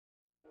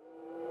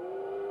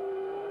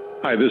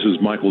Hi, this is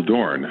Michael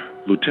Dorn,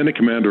 Lieutenant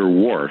Commander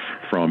Worf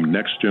from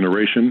Next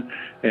Generation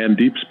and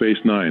Deep Space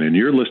Nine, and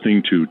you're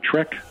listening to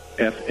Trek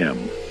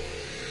FM.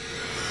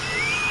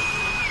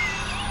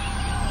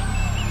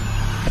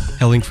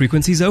 Hailing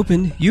frequencies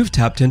open, you've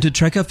tapped into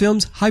Trek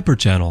FM's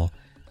Hyperchannel.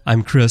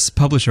 I'm Chris,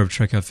 publisher of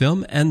Trek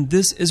FM, and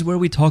this is where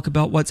we talk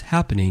about what's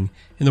happening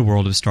in the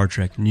world of Star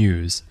Trek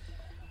news.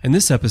 In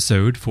this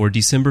episode, for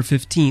December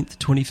 15th,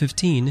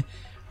 2015,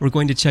 we're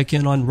going to check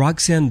in on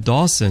Roxann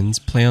Dawson's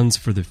plans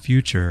for the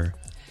future.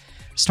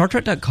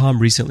 StarTrek.com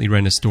recently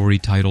ran a story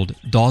titled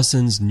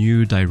Dawson's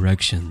New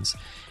Directions,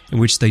 in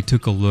which they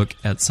took a look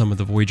at some of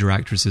the Voyager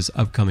actress's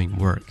upcoming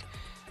work.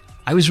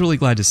 I was really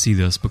glad to see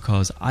this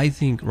because I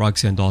think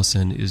Roxann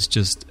Dawson is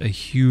just a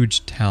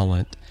huge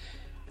talent.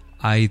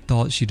 I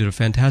thought she did a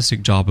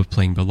fantastic job of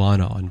playing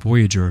B'Elanna on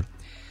Voyager,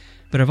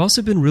 but I've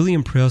also been really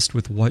impressed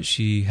with what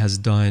she has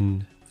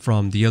done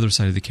from the other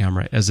side of the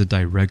camera as a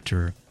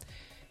director.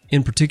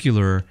 In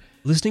particular,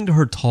 listening to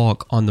her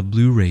talk on the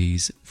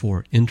Blu-rays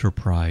for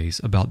Enterprise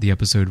about the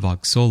episode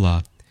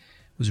Voxola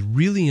was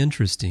really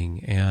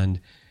interesting, and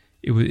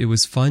it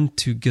was fun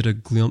to get a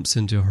glimpse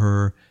into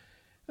her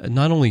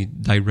not only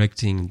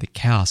directing the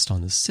cast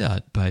on the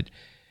set, but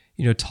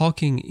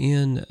talking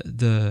in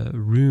the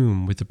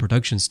room with the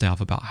production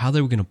staff about how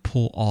they were going to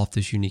pull off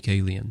this unique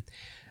alien.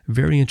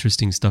 Very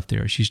interesting stuff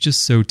there. She's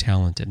just so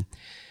talented.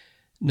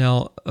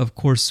 Now, of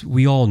course,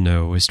 we all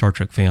know as Star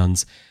Trek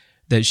fans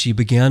that she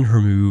began her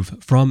move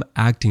from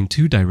acting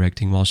to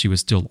directing while she was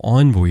still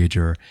on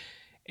Voyager,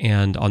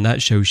 and on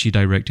that show she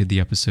directed the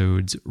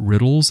episodes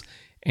Riddles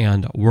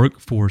and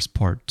Workforce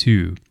Part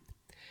 2.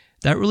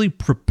 That really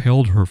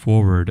propelled her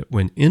forward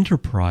when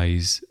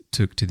Enterprise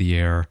took to the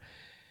air.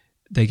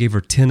 They gave her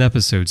 10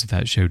 episodes of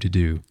that show to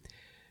do.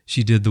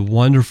 She did the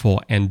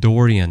wonderful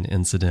Andorian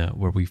incident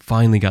where we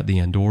finally got the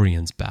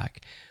Andorians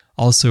back.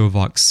 Also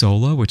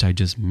Voxola, which I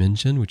just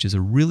mentioned, which is a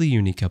really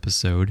unique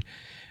episode,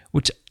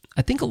 which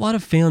I think a lot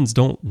of fans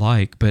don't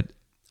like, but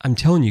I'm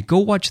telling you, go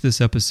watch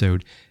this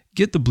episode,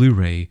 get the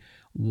Blu-ray,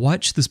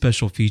 watch the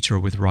special feature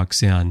with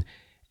Roxann,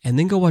 and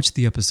then go watch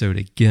the episode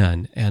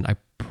again, and I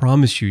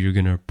promise you you're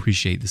going to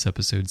appreciate this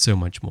episode so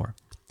much more.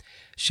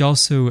 She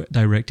also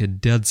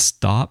directed Dead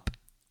Stop,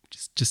 which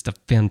is just a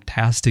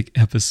fantastic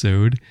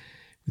episode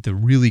with a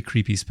really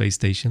creepy space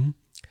station.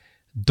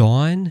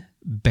 Dawn,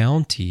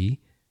 Bounty,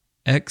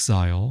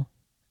 Exile,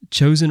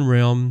 Chosen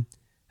Realm,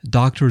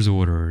 Doctor's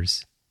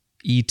Orders,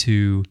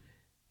 E2,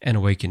 and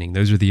Awakening.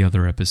 Those are the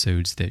other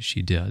episodes that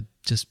she did.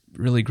 Just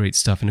really great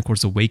stuff. And of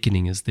course,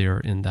 Awakening is there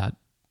in that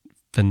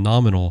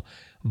phenomenal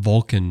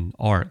Vulcan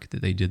arc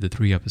that they did, the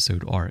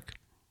 3-episode arc.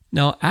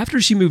 Now, after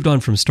she moved on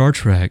from Star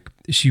Trek,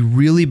 she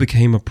really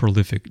became a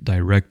prolific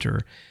director.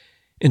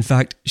 In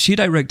fact, she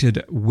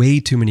directed way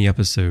too many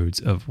episodes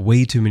of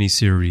way too many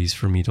series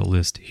for me to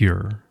list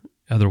here.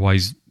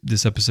 Otherwise,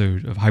 this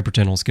episode of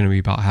Hyperchannel is going to be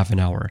about half an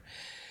hour.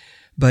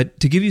 But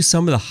to give you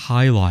some of the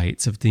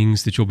highlights of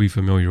things that you'll be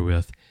familiar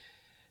with,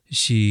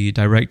 she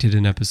directed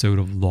an episode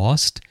of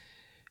Lost.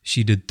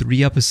 She did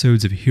 3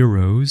 episodes of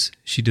Heroes.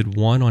 She did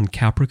 1 on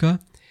Caprica.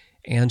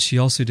 And she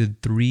also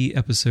did 3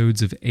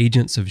 episodes of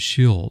Agents of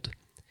S.H.I.E.L.D.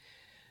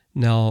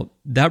 Now,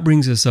 that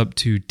brings us up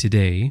to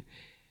today.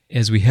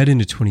 As we head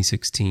into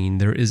 2016,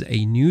 there is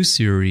a new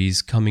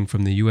series coming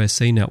from the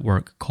USA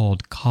Network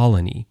called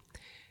Colony.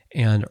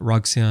 And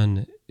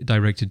Roxann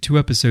directed 2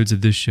 episodes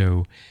of this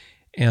show.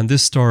 And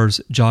this stars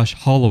Josh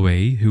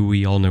Holloway, who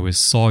we all know as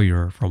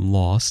Sawyer from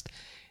Lost,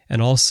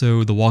 and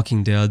also The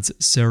Walking Dead's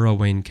Sarah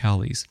Wayne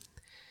Callies.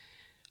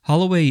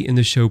 Holloway in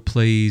the show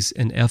plays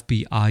an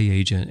FBI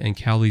agent, and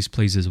Callies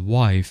plays his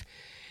wife,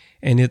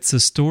 and it's a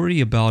story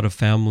about a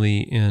family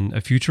in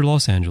a future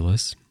Los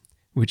Angeles,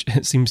 which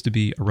seems to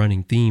be a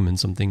running theme in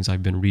some things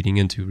I've been reading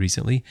into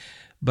recently,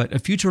 but a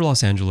future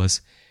Los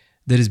Angeles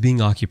that is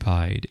being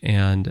occupied,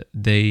 and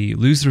they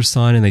lose their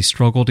son, and they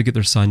struggle to get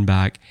their son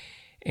back,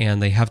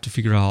 and they have to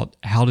figure out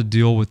how to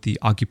deal with the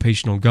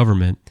occupational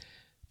government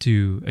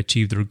to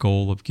achieve their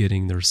goal of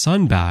getting their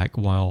son back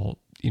while,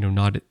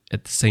 not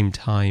at the same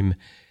time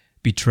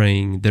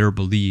betraying their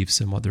beliefs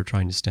and what they're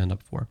trying to stand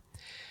up for.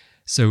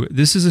 So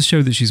this is a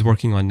show that she's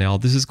working on now.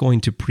 This is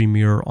going to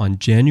premiere on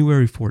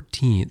January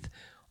 14th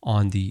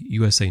on the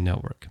USA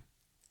Network.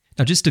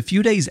 Now, just a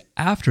few days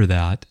after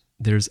that,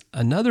 there's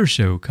another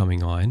show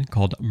coming on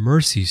called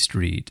Mercy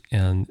Street,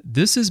 and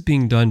this is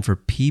being done for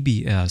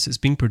PBS. It's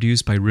being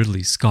produced by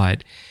Ridley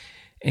Scott,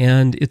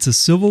 and it's a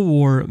Civil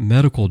War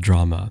medical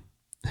drama,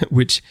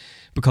 which,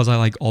 because I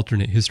like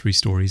alternate history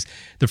stories,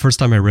 the first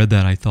time I read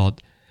that I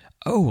thought,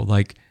 oh,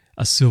 like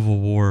a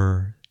Civil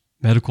War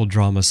medical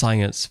drama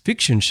science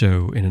fiction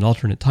show in an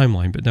alternate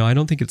timeline. But no, I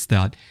don't think it's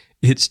that.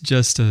 It's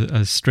just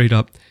a straight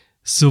up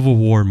Civil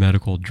War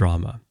medical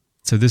drama.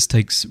 So this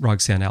takes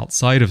Roxann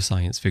outside of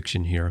science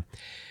fiction here.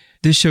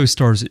 This show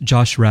stars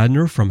Josh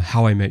Radnor from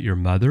How I Met Your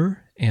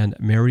Mother and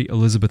Mary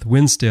Elizabeth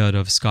Winstead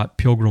of Scott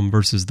Pilgrim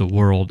vs. the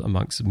World,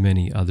 amongst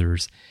many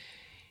others.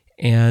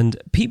 And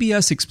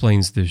PBS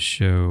explains this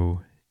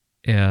show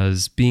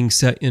as being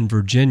set in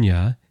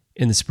Virginia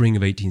in the spring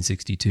of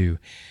 1862.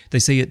 They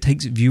say it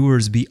takes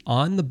viewers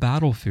beyond the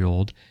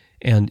battlefield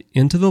and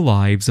into the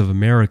lives of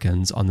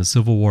Americans on the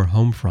Civil War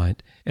home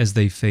front as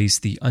they face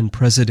the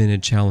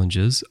unprecedented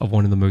challenges of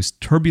one of the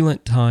most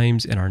turbulent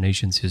times in our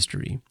nation's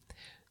history.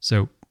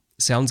 So,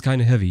 sounds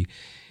kind of heavy.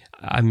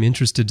 I'm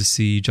interested to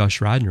see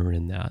Josh Radnor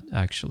in that,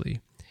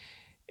 actually.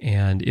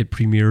 And it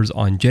premieres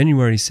on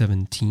January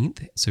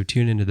 17th, so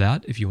tune into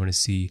that if you want to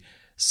see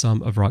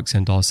some of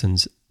Roxann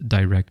Dawson's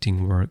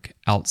directing work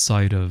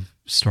outside of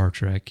Star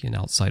Trek and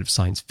outside of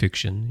science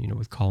fiction,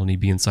 with Colony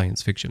being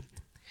science fiction.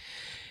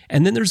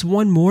 And then there's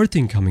one more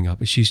thing coming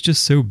up. She's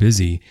just so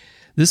busy.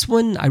 This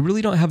one, I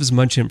really don't have as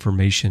much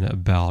information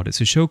about. It's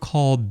a show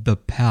called The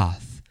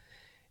Path,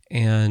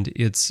 and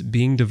it's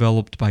being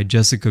developed by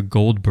Jessica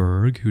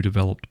Goldberg, who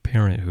developed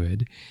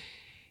Parenthood,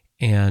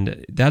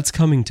 and that's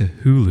coming to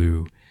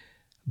Hulu.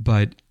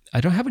 But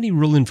I don't have any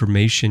real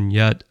information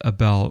yet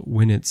about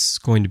when it's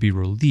going to be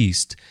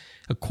released.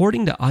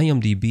 According to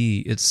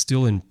IMDb, it's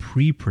still in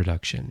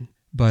pre-production.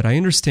 But I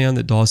understand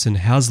that Dawson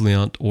has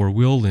lent or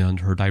will lend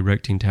her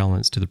directing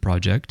talents to the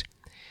project.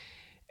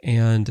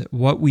 And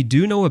what we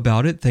do know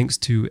about it, thanks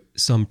to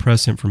some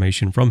press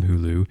information from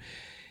Hulu,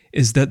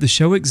 is that the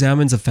show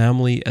examines a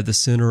family at the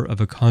center of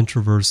a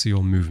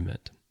controversial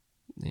movement.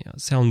 Yeah,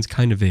 sounds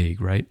kind of vague,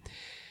 right?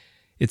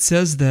 It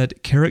says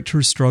that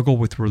characters struggle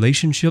with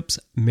relationships,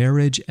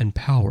 marriage, and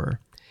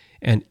power,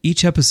 and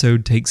each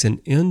episode takes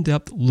an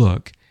in-depth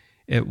look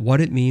at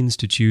what it means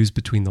to choose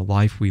between the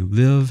life we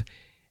live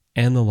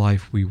and the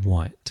life we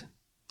want.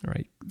 All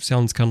right,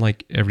 sounds kind of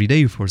like every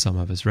day for some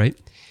of us, right?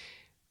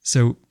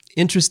 So,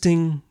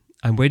 interesting.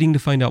 I'm waiting to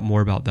find out more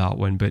about that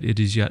one, but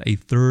it is yet a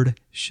third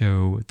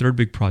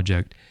big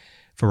project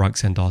for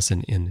Roxann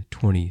Dawson in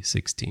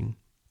 2016.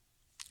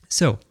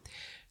 So,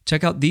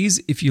 check out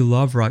these if you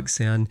love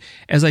Roxann.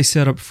 As I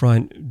said up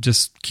front,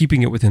 just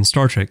keeping it within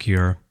Star Trek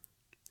here,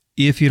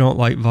 if you don't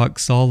like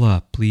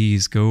Voxala,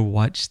 please go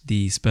watch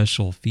the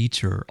special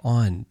feature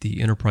on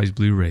the Enterprise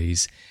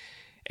Blu-rays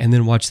and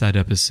then watch that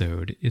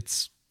episode.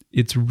 It's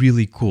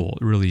really cool.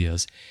 It really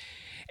is.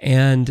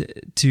 And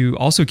to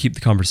also keep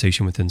the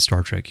conversation within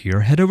Star Trek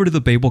here, head over to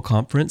the Babel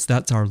Conference.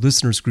 That's our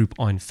listeners group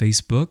on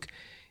Facebook.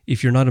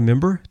 If you're not a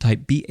member,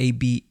 type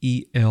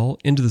BABEL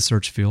into the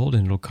search field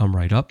and it'll come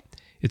right up.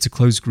 It's a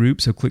closed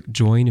group, so click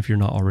join if you're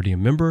not already a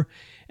member,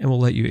 and we'll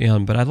let you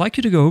in. But I'd like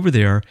you to go over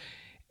there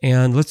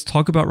and let's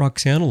talk about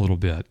Roxann a little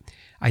bit.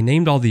 I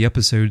named all the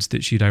episodes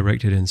that she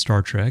directed in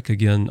Star Trek.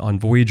 Again, on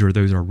Voyager,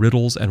 those are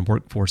Riddles and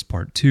Workforce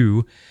Part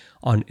 2.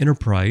 On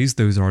Enterprise,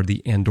 those are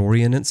The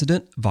Andorian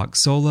Incident,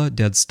 Voxola,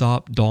 Dead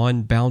Stop,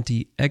 Dawn,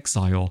 Bounty,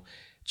 Exile,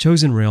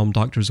 Chosen Realm,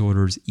 Doctor's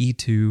Orders,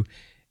 E2,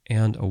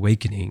 and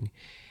Awakening.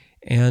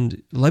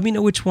 And let me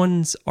know which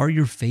ones are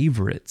your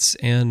favorites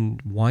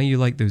and why you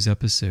like those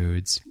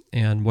episodes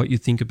and what you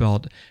think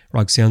about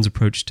Roxann's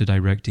approach to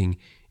directing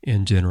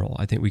in general.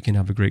 I think we can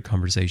have a great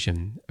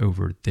conversation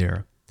over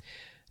there.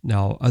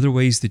 Now, other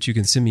ways that you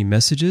can send me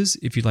messages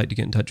if you'd like to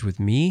get in touch with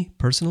me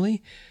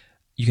personally,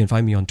 you can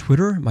find me on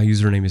Twitter. My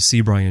username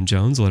is Bryan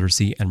Jones, letter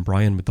C, and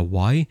Bryan with a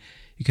Y.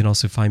 You can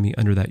also find me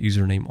under that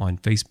username on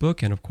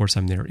Facebook, and of course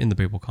I'm there in the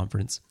Babel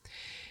Conference.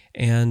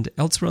 And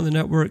elsewhere on the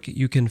network,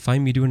 you can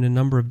find me doing a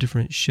number of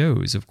different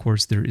shows. Of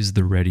course, there is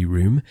the Ready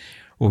Room,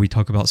 where we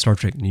talk about Star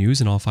Trek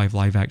news and all 5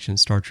 live-action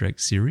Star Trek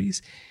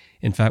series.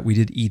 In fact, we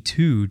did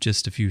E2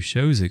 just a few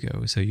shows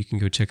ago, so you can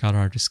go check out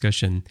our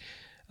discussion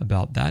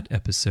about that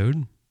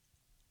episode.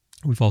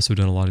 We've also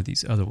done a lot of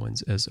these other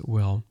ones as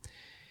well.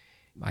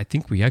 I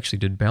think we actually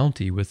did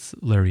Bounty with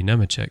Larry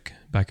Nemechek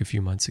back a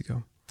few months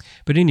ago.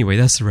 But anyway,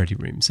 that's the Ready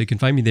Room. So you can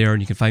find me there,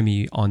 and you can find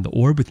me on The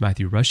Orb with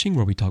Matthew Rushing,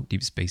 where we talk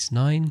Deep Space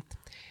Nine.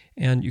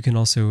 And you can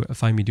also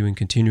find me doing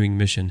Continuing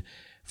Mission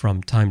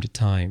from time to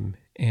time.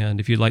 And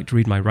if you'd like to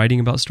read my writing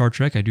about Star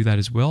Trek, I do that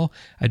as well.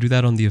 I do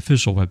that on the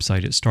official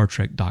website at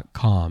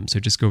StarTrek.com. So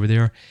just go over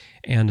there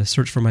and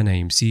search for my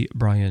name, C.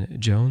 Bryan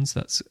Jones.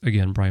 That's,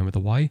 again, Bryan with a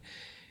Y.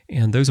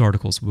 And those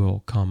articles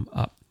will come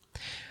up.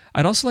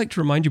 I'd also like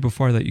to remind you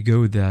before I let you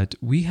go that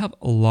we have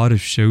a lot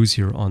of shows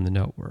here on the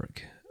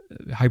network.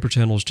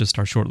 Hyperchannel is just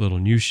our short little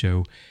news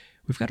show.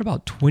 We've got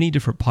about 20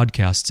 different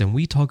podcasts, and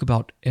we talk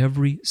about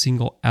every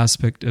single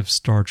aspect of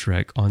Star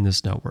Trek on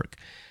this network.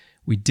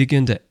 We dig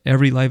into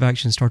every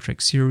live-action Star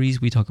Trek series.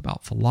 We talk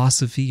about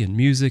philosophy and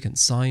music and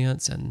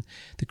science and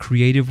the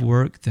creative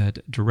work that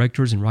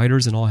directors and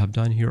writers and all have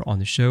done here on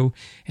the show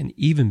and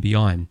even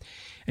beyond.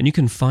 And you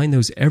can find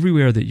those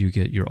everywhere that you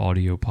get your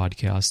audio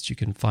podcasts. You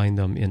can find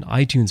them in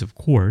iTunes, of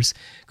course.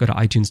 Go to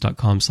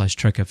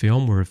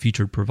itunes.com/TrekFM. We're a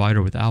featured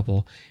provider with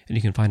Apple, and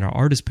you can find our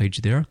artist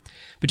page there.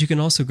 But you can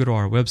also go to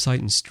our website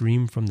and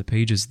stream from the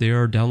pages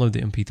there, download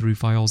the MP3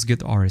 files, get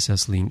the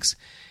RSS links.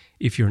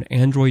 If you're an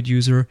Android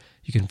user,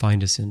 you can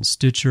find us in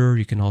Stitcher.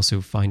 You can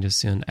also find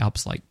us in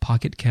apps like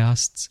Pocket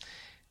Casts.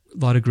 A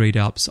lot of great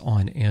apps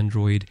on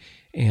Android.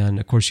 And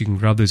of course, you can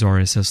grab those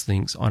RSS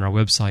links on our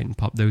website and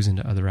pop those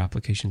into other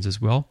applications as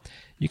well.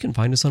 You can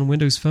find us on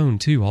Windows Phone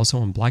too, also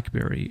on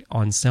BlackBerry,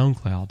 on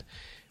SoundCloud.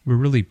 We're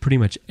really pretty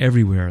much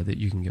everywhere that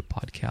you can get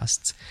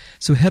podcasts.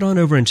 So head on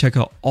over and check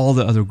out all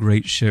the other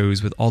great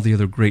shows with all the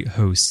other great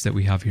hosts that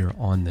we have here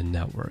on the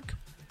network.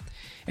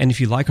 And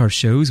if you like our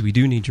shows, we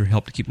do need your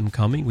help to keep them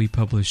coming. We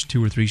publish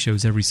 2 or 3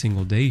 shows every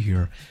single day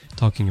here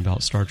talking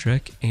about Star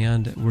Trek,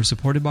 and we're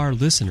supported by our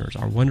listeners,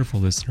 our wonderful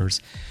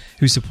listeners,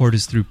 who support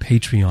us through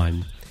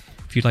Patreon.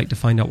 If you'd like to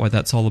find out what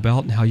that's all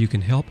about and how you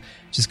can help,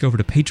 just go over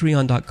to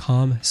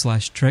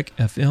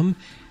patreon.com/trekfm, and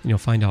you'll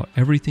find out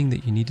everything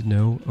that you need to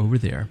know over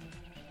there.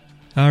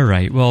 All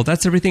right, well,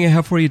 that's everything I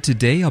have for you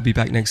today. I'll be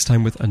back next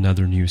time with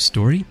another news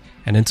story.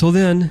 And until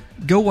then,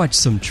 go watch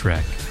some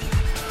Trek.